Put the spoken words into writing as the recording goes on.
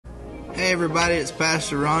Hey everybody, it's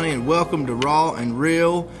Pastor Ronnie and welcome to Raw and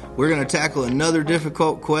Real. We're going to tackle another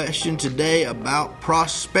difficult question today about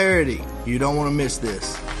prosperity. You don't want to miss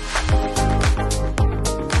this.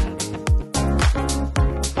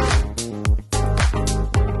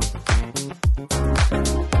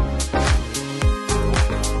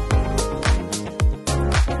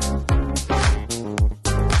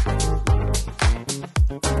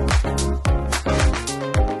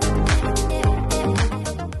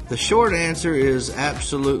 The short answer is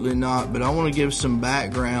absolutely not, but I want to give some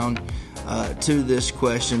background to this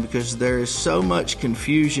question because there is so much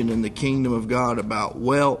confusion in the kingdom of God about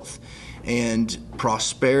wealth and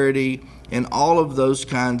prosperity and all of those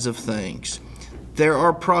kinds of things. There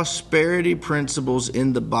are prosperity principles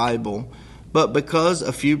in the Bible, but because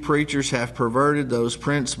a few preachers have perverted those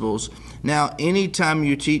principles, now anytime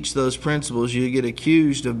you teach those principles, you get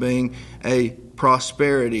accused of being a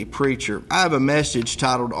prosperity preacher. I have a message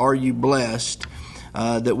titled, Are You Blessed?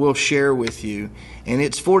 That we'll share with you. And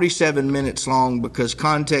it's 47 minutes long because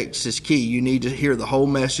context is key. You need to hear the whole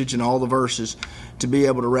message and all the verses to be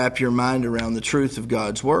able to wrap your mind around the truth of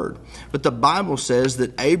God's Word. But the Bible says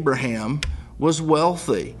that Abraham was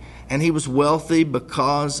wealthy. And he was wealthy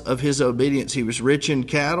because of his obedience. He was rich in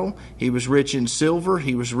cattle, he was rich in silver,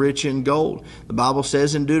 he was rich in gold. The Bible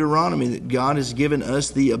says in Deuteronomy that God has given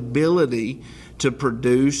us the ability to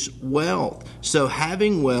produce wealth. So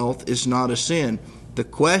having wealth is not a sin. The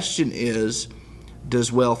question is, does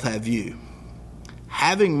wealth have you?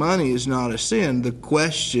 Having money is not a sin. The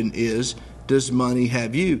question is, does money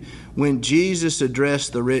have you? When Jesus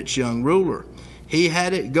addressed the rich young ruler, he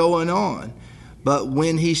had it going on. But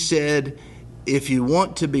when he said, if you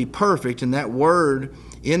want to be perfect, and that word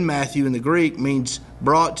in Matthew in the Greek means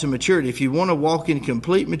brought to maturity. If you want to walk in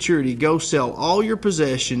complete maturity, go sell all your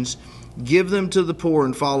possessions, give them to the poor,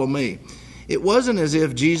 and follow me. It wasn't as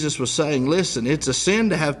if Jesus was saying, listen, it's a sin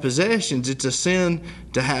to have possessions. It's a sin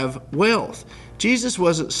to have wealth. Jesus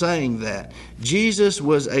wasn't saying that. Jesus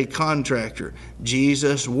was a contractor.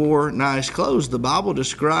 Jesus wore nice clothes. The Bible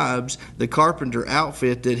describes the carpenter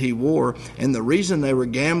outfit that he wore, and the reason they were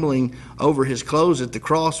gambling over his clothes at the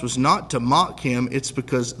cross was not to mock him. It's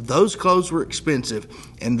because those clothes were expensive,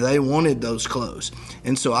 and they wanted those clothes.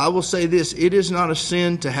 And so I will say this, it is not a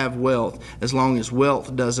sin to have wealth as long as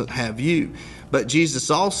wealth doesn't have you. But Jesus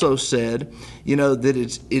also said,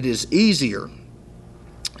 that it is easier.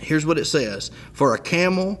 Here's what it says, for a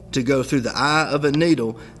camel to go through the eye of a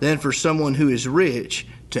needle than for someone who is rich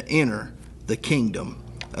to enter the kingdom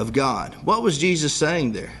of God. What was Jesus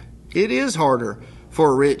saying there? It is harder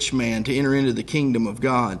for a rich man to enter into the kingdom of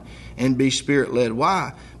God and be spirit-led.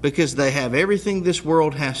 Why? Because they have everything this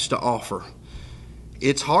world has to offer.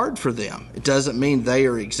 It's hard for them. It doesn't mean they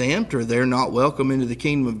are exempt or they're not welcome into the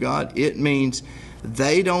kingdom of God. It means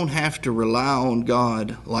they don't have to rely on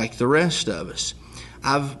God like the rest of us.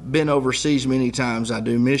 I've been overseas many times. I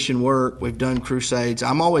do mission work. We've done crusades.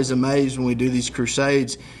 I'm always amazed when we do these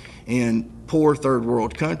crusades in poor third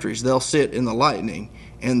world countries. They'll sit in the lightning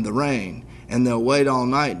and the rain, and they'll wait all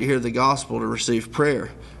night to hear the gospel to receive prayer.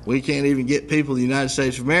 We can't even get people in the United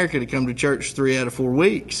States of America to come to church 3 out of 4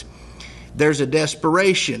 weeks. There's a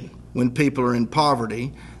desperation when people are in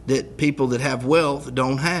poverty that people that have wealth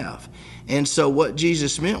don't have. And so what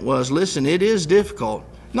Jesus meant was, listen, it is difficult.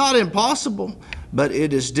 Not impossible, but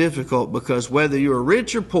it is difficult because whether you are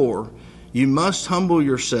rich or poor, you must humble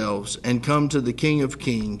yourselves and come to the King of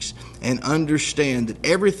Kings and understand that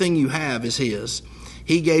everything you have is His.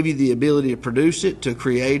 He gave you the ability to produce it, to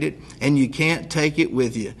create it, and you can't take it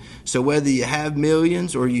with you. So whether you have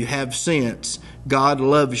millions or you have cents, God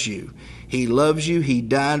loves you. He loves you. He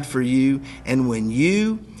died for you. And when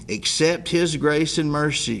you accept His grace and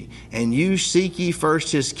mercy, and you seek ye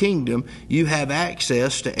first His kingdom, you have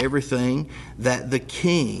access to everything that the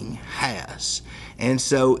King has. And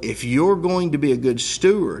so if you're going to be a good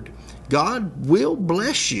steward, God will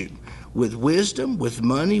bless you with wisdom, with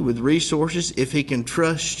money, with resources, if He can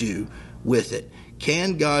trust you with it.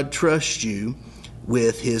 Can God trust you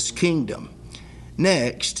with His kingdom?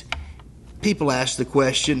 Next, people ask the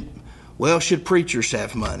question, well, should preachers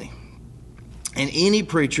have money? And any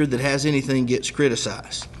preacher that has anything gets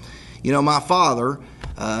criticized. My father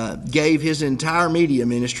gave his entire media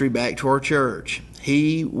ministry back to our church.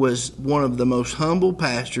 He was one of the most humble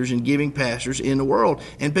pastors and giving pastors in the world.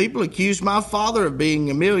 And people accused my father of being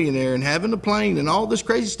a millionaire and having a plane and all this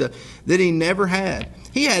crazy stuff that he never had.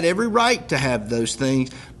 He had every right to have those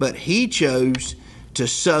things, but he chose to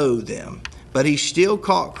sow them. But he still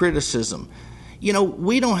caught criticism.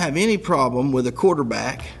 We don't have any problem with a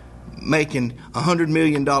quarterback making $100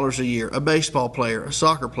 million a year, a baseball player, a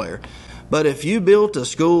soccer player. But if you built a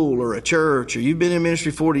school or a church, or you've been in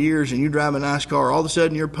ministry 40 years and you drive a nice car, all of a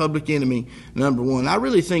sudden you're public enemy number one. I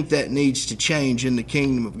really think that needs to change in the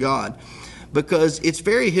kingdom of God, because it's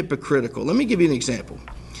very hypocritical. Let me give you an example.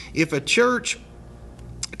 If a church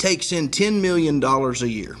takes in $10 million a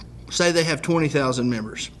year, say they have 20,000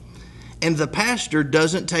 members, and the pastor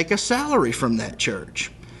doesn't take a salary from that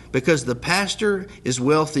church, because the pastor is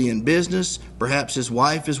wealthy in business, perhaps his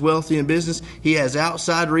wife is wealthy in business, he has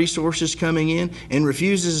outside resources coming in, and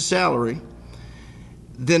refuses a salary,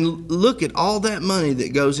 then look at all that money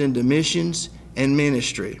that goes into missions and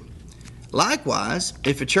ministry. Likewise,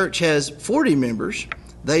 if a church has 40 members,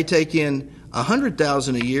 they take in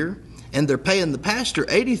 $100,000 a year, and they're paying the pastor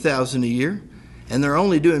 $80,000 a year, and they're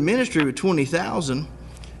only doing ministry with $20,000,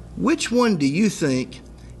 which one do you think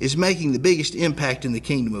is making the biggest impact in the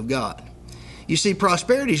kingdom of God? You see,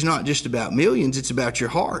 prosperity is not just about millions, it's about your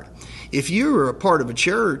heart. If you are a part of a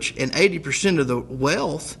church and 80% of the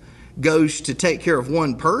wealth goes to take care of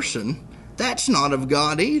one person, that's not of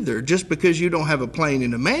God either. Just because you don't have a plane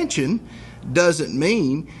and a mansion doesn't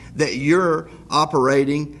mean that you're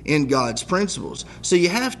operating in God's principles. So you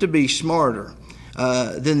have to be smarter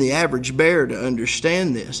than the average bear to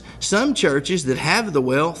understand this. Some churches that have the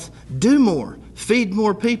wealth do more, feed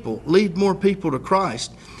more people, lead more people to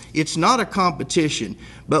Christ. It's not a competition,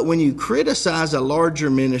 but when you criticize a larger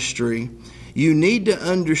ministry, you need to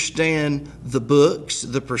understand the books,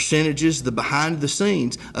 the percentages, the behind the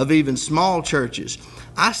scenes of even small churches.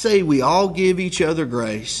 I say we all give each other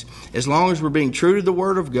grace. As long as we're being true to the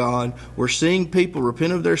Word of God, we're seeing people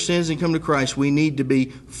repent of their sins and come to Christ, we need to be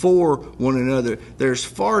for one another. There's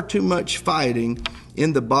far too much fighting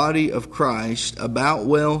in the body of Christ about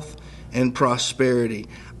wealth and prosperity.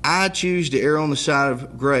 I choose to err on the side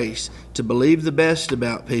of grace, to believe the best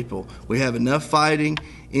about people. We have enough fighting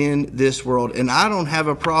in this world, and I don't have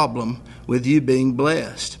a problem with you being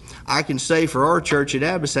blessed. I can say for our church at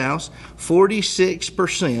Abba's house,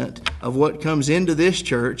 46% of what comes into this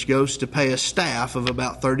church goes to pay a staff of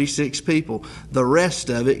about 36 people. The rest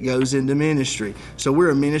of it goes into ministry. So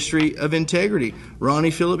we're a ministry of integrity.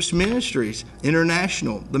 Ronnie Phillips Ministries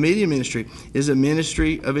International, the media ministry, is a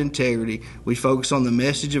ministry of integrity. We focus on the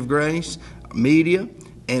message of grace, media,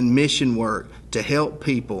 and mission work to help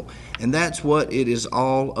people. And that's what it is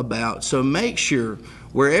all about. So make sure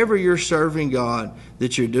wherever you're serving God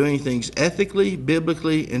that you're doing things ethically,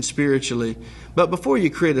 biblically, and spiritually. But before you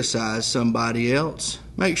criticize somebody else,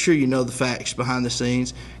 make sure you know the facts behind the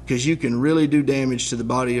scenes, because you can really do damage to the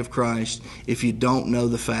body of Christ if you don't know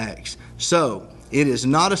the facts. So it is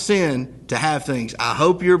not a sin to have things. I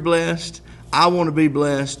hope you're blessed. I want to be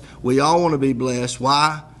blessed. We all want to be blessed.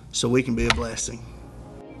 Why? So we can be a blessing.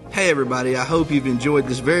 Hey everybody, I hope you've enjoyed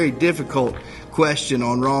this very difficult question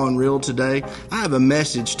on Raw and Real today. I have a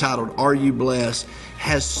message titled, Are You Blessed?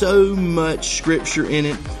 Has so much scripture in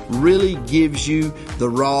it, really gives you the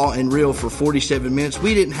raw and real for 47 minutes.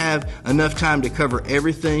 We didn't have enough time to cover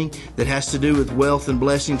everything that has to do with wealth and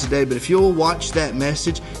blessing today, but if you'll watch that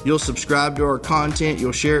message, you'll subscribe to our content,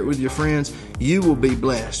 you'll share it with your friends, you will be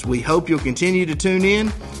blessed. We hope you'll continue to tune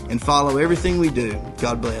in and follow everything we do.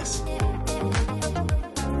 God bless.